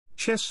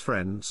Chess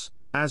friends,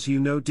 as you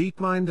know,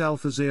 DeepMind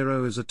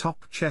AlphaZero is a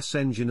top chess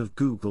engine of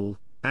Google,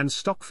 and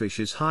Stockfish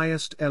is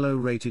highest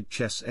Elo-rated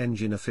chess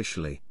engine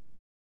officially.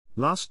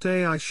 Last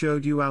day I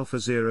showed you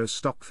AlphaZero's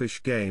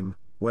Stockfish game,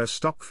 where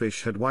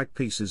Stockfish had white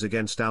pieces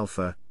against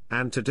Alpha,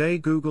 and today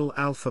Google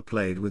Alpha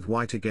played with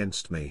white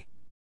against me.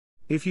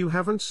 If you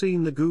haven't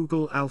seen the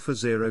Google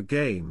AlphaZero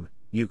game,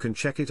 you can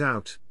check it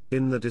out,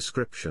 in the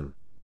description.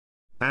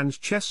 And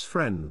chess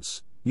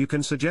friends, you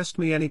can suggest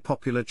me any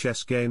popular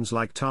chess games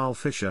like Tal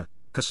Fischer,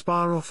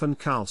 Kasparov and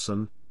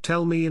Carlsen,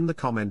 tell me in the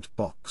comment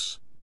box.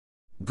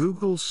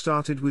 Google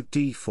started with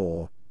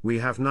d4, we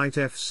have knight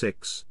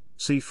f6,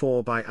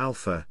 c4 by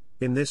Alpha.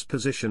 In this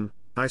position,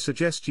 I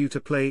suggest you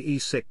to play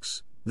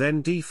e6,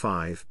 then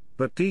d5,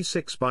 but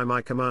d6 by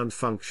my command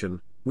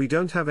function. We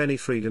don't have any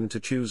freedom to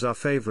choose our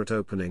favorite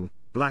opening.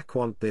 Black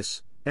want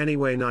this,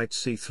 anyway. Knight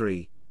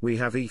c3, we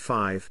have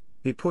e5,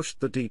 he pushed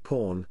the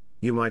d-pawn.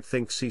 You might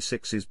think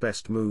c6 is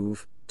best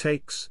move,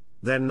 takes,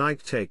 then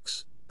knight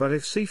takes, but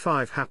if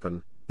c5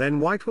 happen, then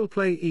white will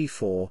play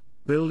e4,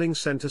 building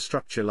center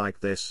structure like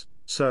this.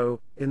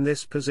 So, in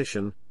this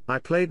position, I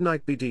played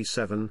knight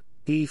bd7,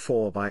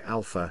 e4 by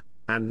Alpha,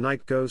 and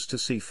knight goes to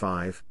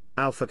c5,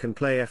 Alpha can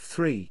play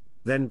f3,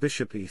 then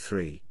bishop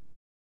e3.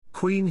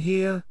 Queen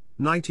here,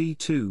 knight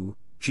e2,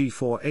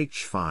 g4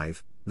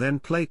 h5, then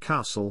play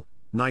castle,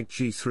 knight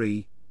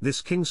g3,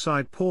 this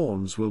kingside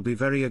pawns will be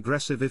very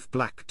aggressive if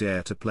black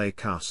dare to play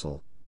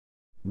castle.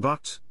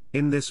 But,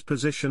 in this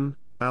position,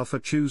 Alpha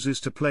chooses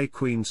to play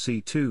queen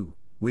c2,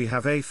 we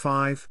have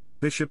a5,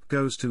 bishop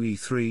goes to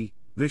e3,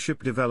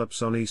 bishop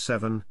develops on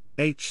e7,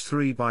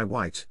 h3 by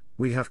white,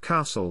 we have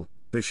castle,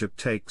 bishop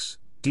takes,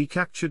 d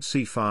captured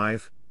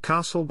c5,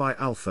 castle by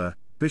Alpha,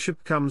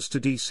 bishop comes to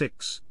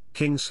d6,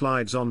 king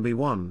slides on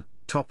b1,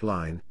 top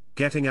line,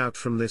 getting out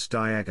from this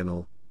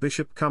diagonal,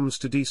 bishop comes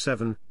to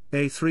d7,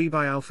 a3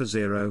 by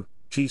AlphaZero,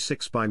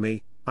 g6 by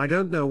me. I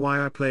don't know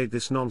why I played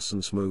this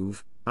nonsense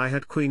move. I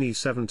had queen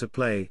e7 to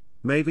play,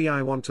 maybe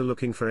I want to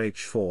looking for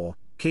h4,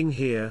 king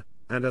here,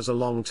 and as a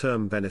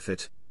long-term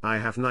benefit, I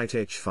have knight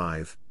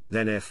h5,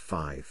 then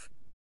f5.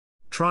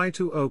 Try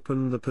to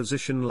open the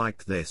position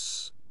like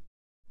this.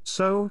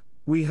 So,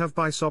 we have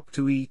bishop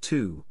to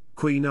e2,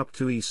 queen up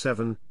to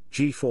e7,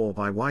 g4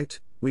 by white,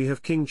 we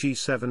have king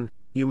g7,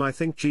 you might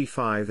think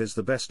g5 is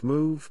the best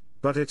move,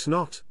 but it's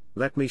not.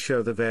 Let me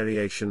show the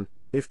variation.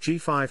 If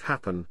g5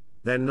 happen,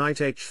 then knight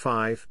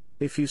h5,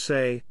 if you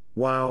say,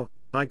 wow,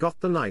 I got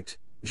the knight,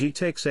 g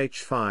takes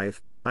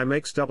h5, I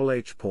makes double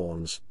h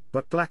pawns,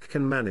 but black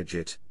can manage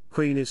it,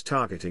 queen is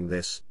targeting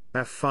this,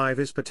 f5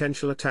 is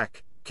potential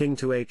attack, king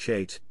to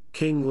h8,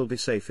 king will be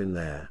safe in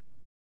there.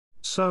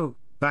 So,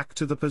 back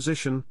to the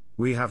position,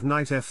 we have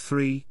knight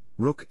f3,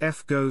 rook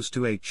f goes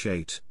to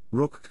h8,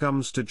 rook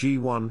comes to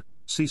g1,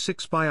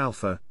 c6 by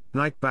Alpha,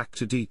 knight back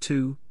to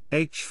d2,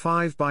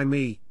 h5 by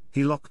me,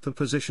 he locked the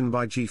position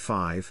by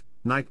g5,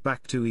 knight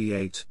back to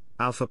e8,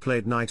 Alpha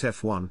played knight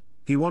f1,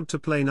 he want to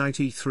play knight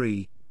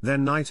e3,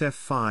 then knight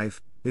f5,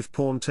 if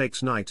pawn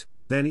takes knight,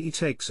 then e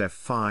takes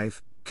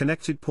f5,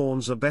 connected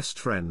pawns are best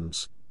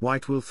friends,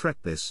 white will threat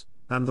this,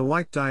 and the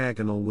white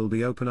diagonal will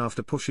be open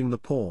after pushing the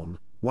pawn,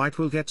 white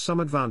will get some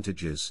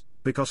advantages,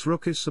 because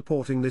rook is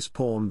supporting this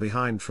pawn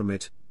behind from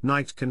it,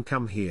 knight can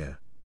come here.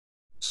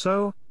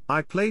 So,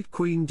 I played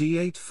queen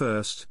d8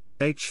 first,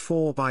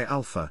 h4 by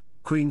Alpha,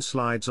 queen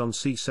slides on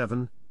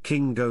c7,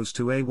 king goes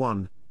to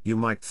a1, you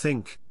might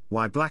think,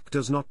 why black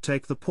does not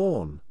take the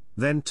pawn,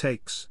 then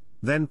takes,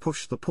 then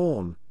push the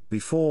pawn,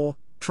 b4,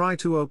 try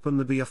to open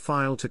the b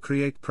file to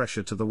create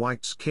pressure to the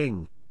white's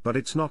king, but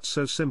it's not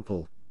so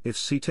simple. If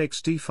c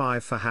takes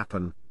d5 for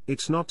happen,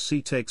 it's not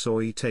c takes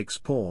or e takes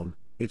pawn,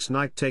 it's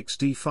knight takes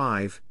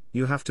d5,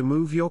 you have to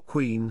move your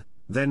queen,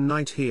 then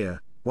knight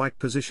here, white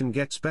position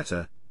gets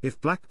better, if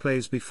black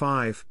plays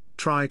b5,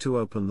 try to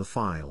open the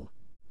file.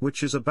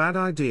 Which is a bad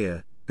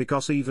idea,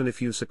 because even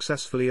if you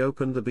successfully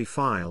open the b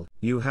file,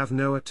 you have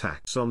no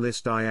attacks on this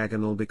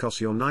diagonal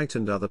because your knight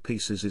and other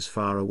pieces is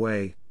far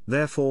away,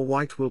 therefore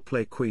white will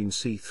play queen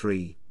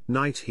c3,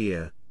 knight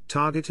here,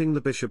 targeting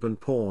the bishop and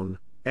pawn,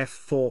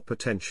 f4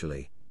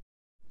 potentially.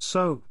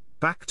 So,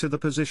 back to the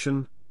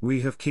position,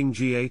 we have king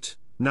g8,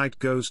 knight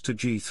goes to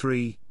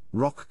g3,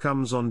 rook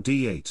comes on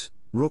d8,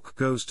 rook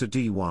goes to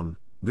d1,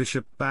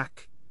 bishop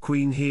back,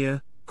 queen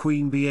here,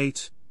 queen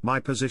b8, my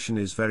position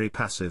is very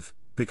passive,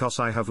 because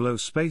I have low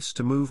space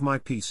to move my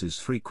pieces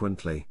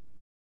frequently.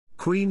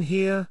 Queen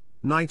here,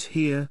 knight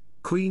here,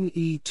 queen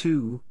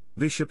e2,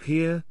 bishop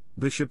here,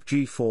 bishop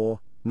g4,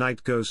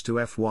 knight goes to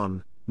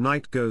f1,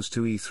 knight goes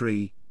to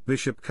e3,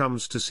 bishop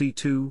comes to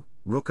c2,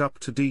 rook up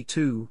to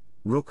d2,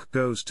 rook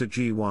goes to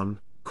g1,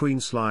 queen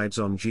slides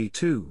on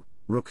g2,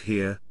 rook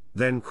here,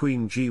 then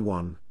queen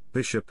g1,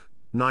 bishop,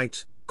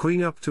 knight,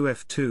 queen up to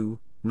f2,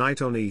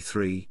 knight on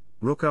e3,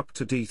 rook up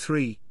to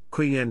d3,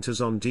 queen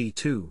enters on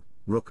d2,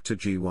 rook to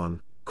g1,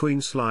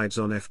 queen slides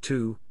on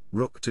f2,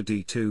 rook to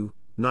d2,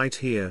 knight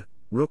here,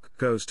 rook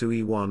goes to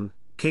e1,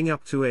 king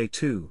up to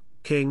a2,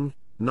 king,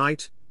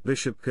 knight,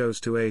 bishop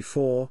goes to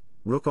a4,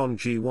 rook on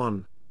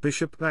g1,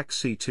 bishop back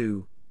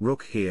c2,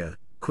 rook here,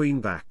 queen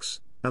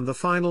backs, And the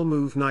final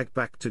move, knight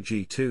back to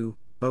g2,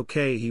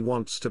 okay, he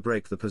wants to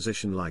break the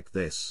position like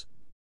this.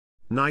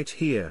 Knight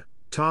here,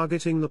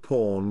 targeting the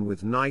pawn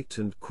with knight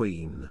and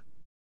queen.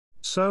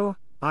 So,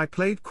 I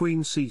played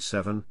queen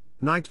c7,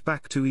 knight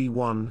back to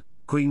e1,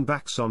 queen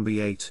backs on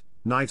b8,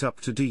 knight up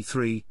to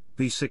d3,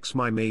 b6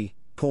 my me,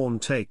 pawn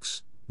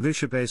takes,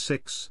 bishop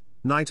a6,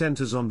 knight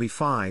enters on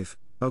b5,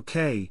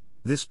 okay,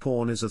 this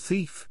pawn is a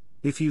thief.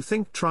 If you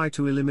think, try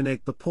to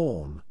eliminate the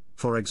pawn.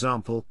 For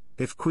example,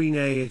 if queen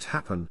a8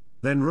 happen,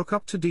 then rook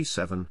up to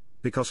d7,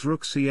 because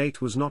rook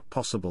c8 was not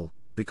possible,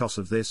 because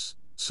of this,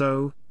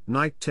 so,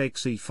 knight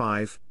takes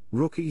e5,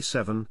 rook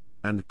e7,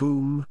 and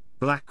boom,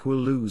 black will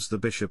lose the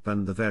bishop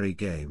and the very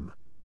game.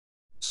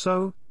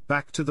 So,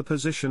 back to the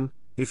position,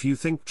 if you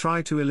think,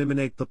 try to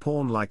eliminate the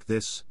pawn like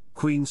this,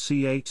 queen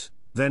c8,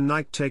 then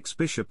knight takes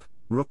bishop,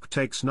 rook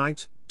takes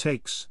knight,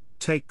 takes,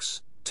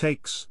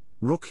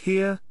 rook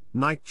here,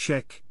 knight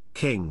check,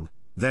 king,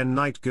 then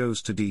knight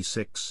goes to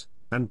d6,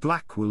 and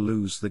black will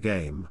lose the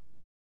game.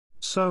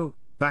 So,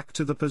 back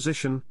to the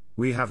position,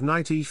 we have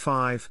knight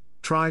e5,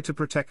 try to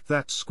protect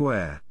that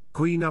square,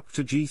 queen up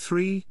to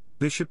g3,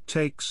 bishop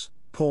takes,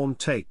 pawn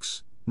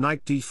takes,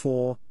 knight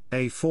d4,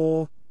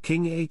 a4,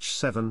 king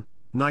h7,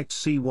 knight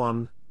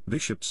c1,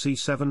 bishop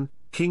c7,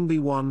 king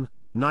b1,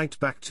 knight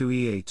back to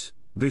e8,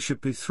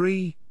 bishop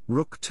e3,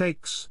 rook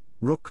takes,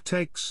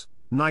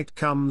 knight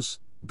comes,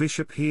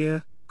 bishop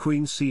here,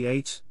 queen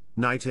c8,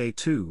 knight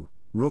a2,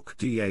 rook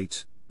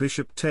d8,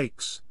 bishop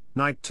takes,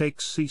 knight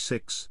takes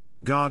c6,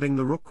 guarding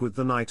the rook with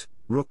the knight,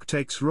 rook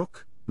takes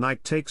rook,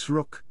 knight takes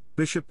rook,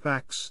 bishop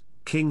backs,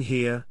 king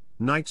here,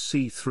 knight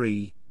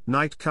c3,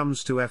 knight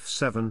comes to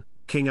f7,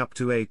 king up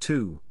to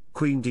a2,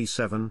 queen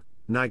d7,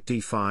 knight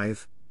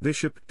d5,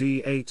 bishop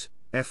d8,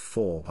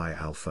 f4 by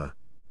alpha.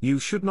 You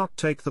should not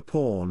take the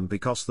pawn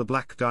because the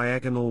black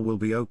diagonal will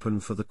be open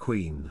for the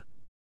queen.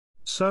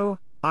 So,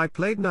 I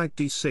played knight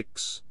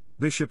d6,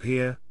 bishop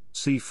here,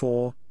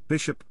 c4,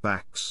 bishop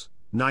backs,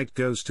 knight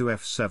goes to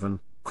f7,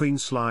 queen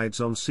slides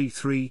on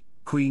c3,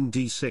 queen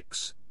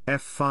d6,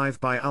 f5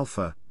 by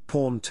alpha,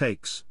 pawn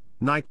takes,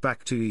 knight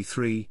back to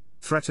e3,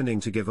 threatening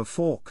to give a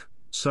fork,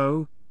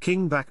 so,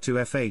 king back to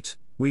f8,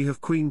 we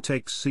have queen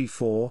takes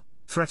c4,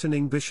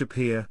 threatening bishop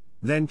here,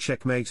 then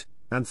checkmate,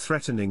 and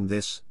threatening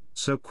this,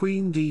 so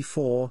queen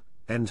d4,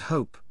 end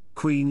hope,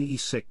 queen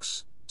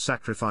e6,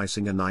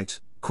 sacrificing a knight,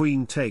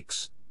 queen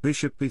takes,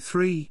 bishop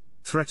b3,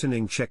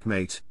 threatening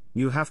checkmate,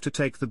 you have to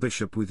take the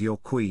bishop with your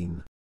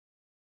queen.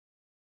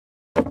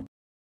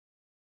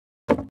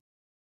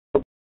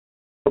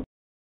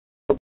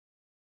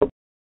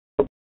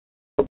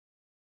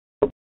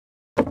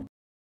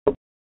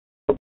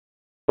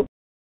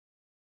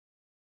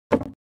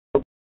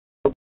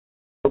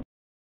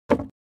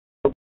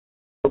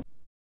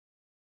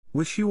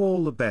 Wish you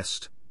all the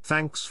best,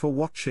 thanks for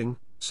watching,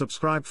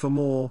 subscribe for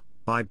more,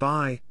 bye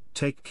bye,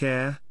 take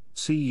care,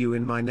 see you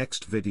in my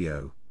next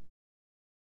video.